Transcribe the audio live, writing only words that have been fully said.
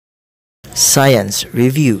Science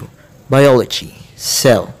Review Biology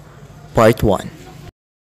Cell Part 1.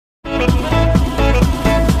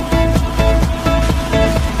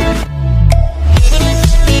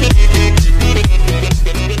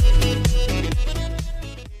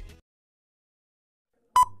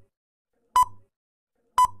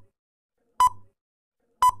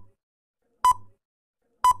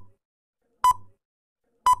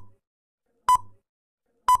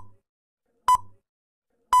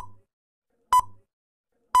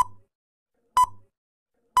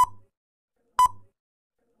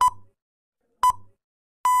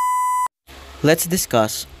 Let's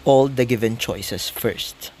discuss all the given choices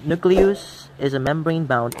first. Nucleus is a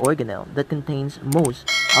membrane-bound organelle that contains most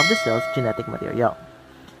of the cell's genetic material.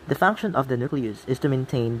 The function of the nucleus is to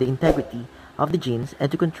maintain the integrity of the genes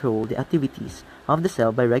and to control the activities of the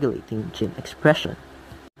cell by regulating gene expression.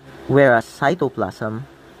 Whereas cytoplasm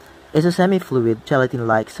is a semi-fluid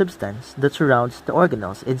gelatin-like substance that surrounds the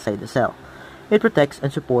organelles inside the cell. It protects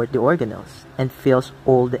and supports the organelles and fills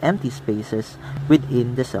all the empty spaces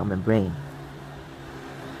within the cell membrane.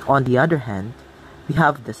 On the other hand, we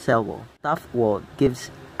have the cell wall. The tough wall gives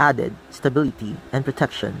added stability and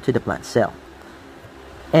protection to the plant cell.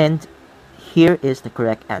 And here is the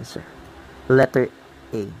correct answer. Letter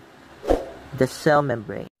A. The cell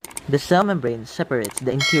membrane. The cell membrane separates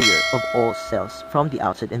the interior of all cells from the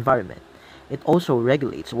outside environment. It also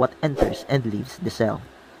regulates what enters and leaves the cell.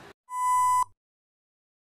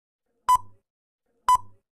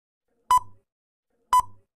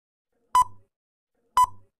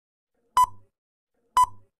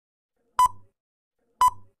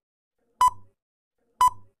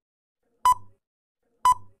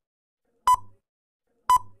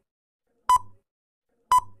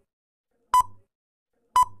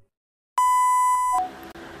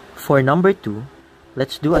 For number 2,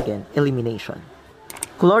 let's do again elimination.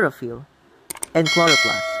 Chlorophyll and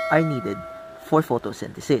chloroplast are needed for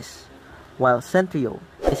photosynthesis, while centriole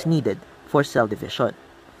is needed for cell division.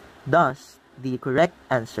 Thus, the correct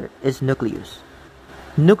answer is nucleus.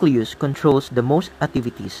 Nucleus controls the most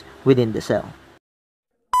activities within the cell.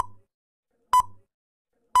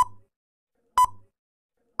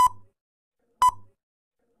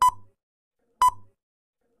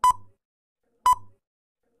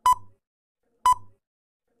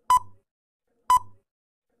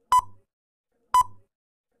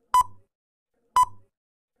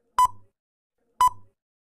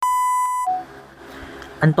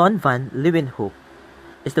 Anton van Leeuwenhoek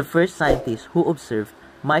is the first scientist who observed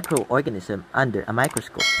microorganisms under a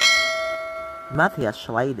microscope. Matthias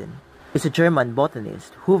Schleiden is a German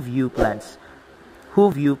botanist who view plant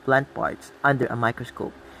parts under a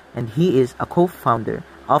microscope, and he is a co-founder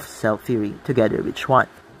of cell theory together with Schwann.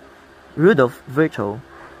 Rudolf Virchow,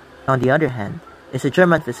 on the other hand, is a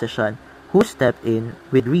German physician who stepped in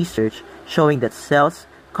with research showing that cells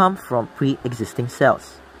come from pre-existing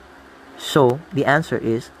cells. So, the answer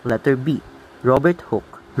is letter B, Robert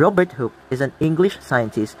Hooke. Robert Hooke is an English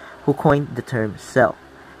scientist who coined the term cell.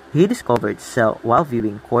 He discovered cell while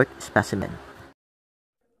viewing cork specimen.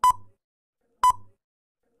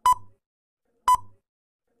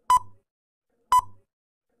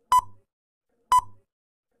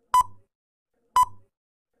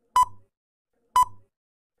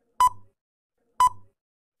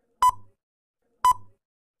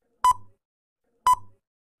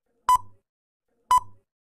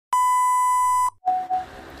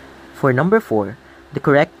 For number 4, the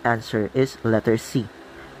correct answer is letter C.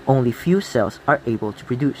 Only few cells are able to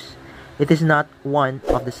produce. It is not one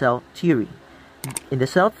of the cell theory. In the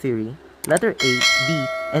cell theory, letter A, B,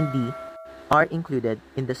 and D are included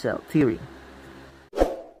in the cell theory.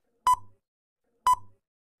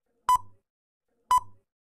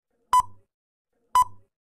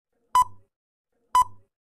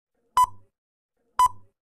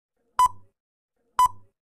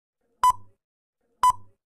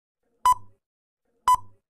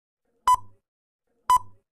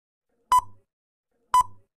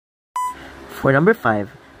 For number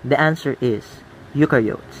 5, the answer is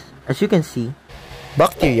eukaryotes. As you can see,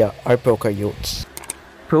 Bacteria are prokaryotes.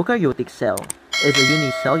 prokaryotic cell is a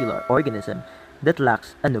unicellular organism that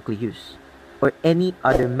lacks a nucleus or any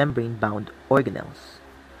other membrane-bound organelles.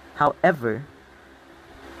 However,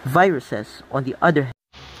 viruses, on the other hand,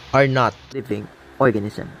 Are not. living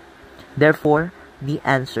organism. Therefore, the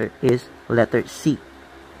answer is letter C,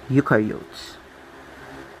 eukaryotes.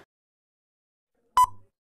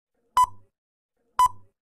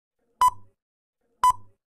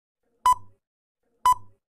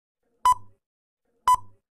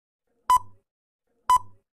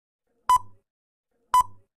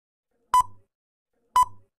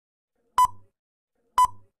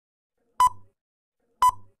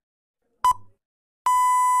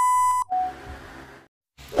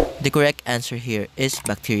 The correct answer here is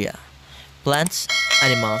bacteria. Plants,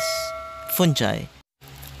 animals, fungi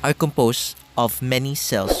are composed of many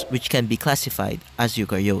cells which can be classified as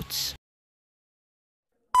eukaryotes.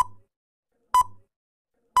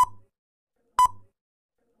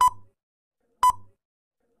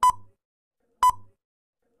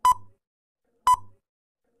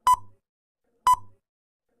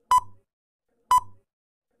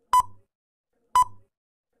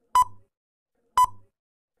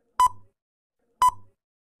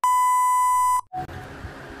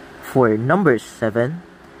 For number 7,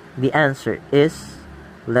 the answer is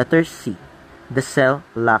letter C. The cell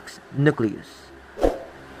lacks nucleus.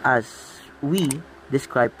 As we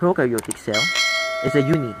describe prokaryotic cell is a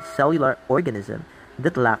unicellular organism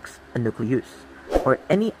that lacks a nucleus or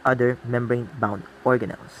any other membrane-bound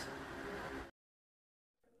organelles.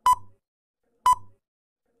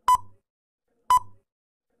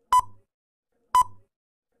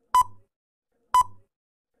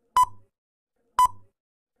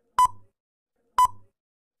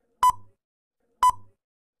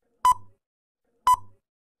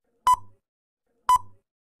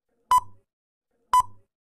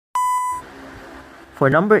 For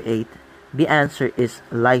number 8, the answer is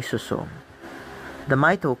lysosome. The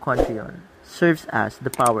mitochondrion serves as the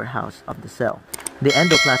powerhouse of the cell. The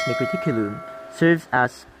endoplasmic reticulum serves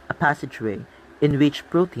as a passageway in which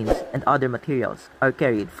proteins and other materials are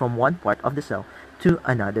carried from one part of the cell to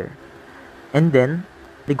another. And then,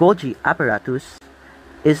 the Golgi apparatus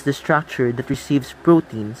is the structure that receives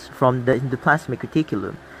proteins from the endoplasmic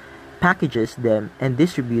reticulum, packages them, and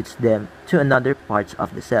distributes them to another parts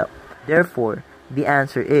of the cell. Therefore, the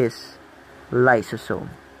answer is lysosome.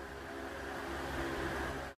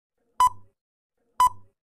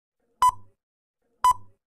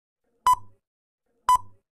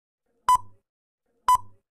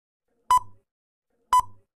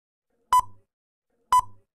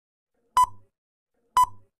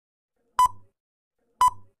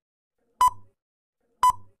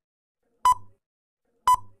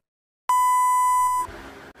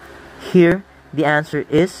 Here, the answer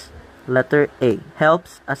is letter A,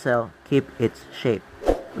 helps a cell keep its shape.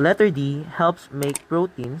 Letter D, helps make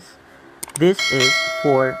proteins. This is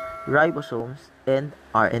for ribosomes and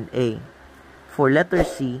RNA. For letter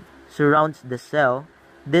C, surrounds the cell.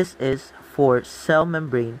 This is for cell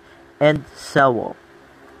membrane and cell wall.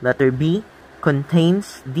 Letter B,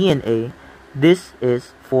 contains DNA. This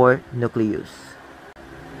is for nucleus.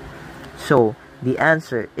 So, the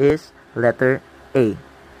answer is letter A,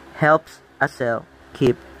 helps a cell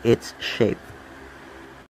keep its shape.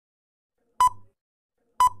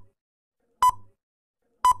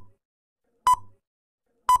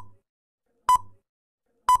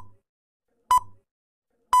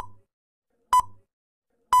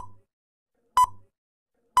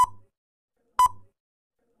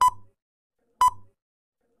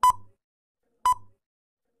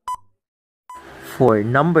 For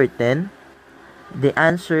number 10, the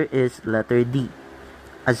answer is letter D.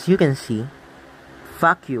 As you can see,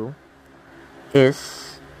 vacuole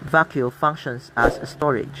functions as a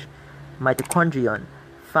storage. Mitochondrion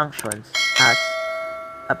functions as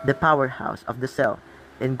the powerhouse of the cell,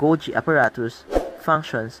 and Golgi apparatus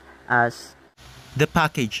functions as The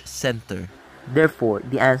package center. Therefore,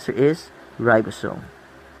 the answer is ribosome.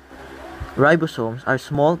 Ribosomes are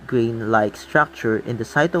small grain-like structure in the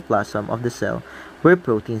cytoplasm of the cell where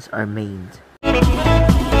proteins are made.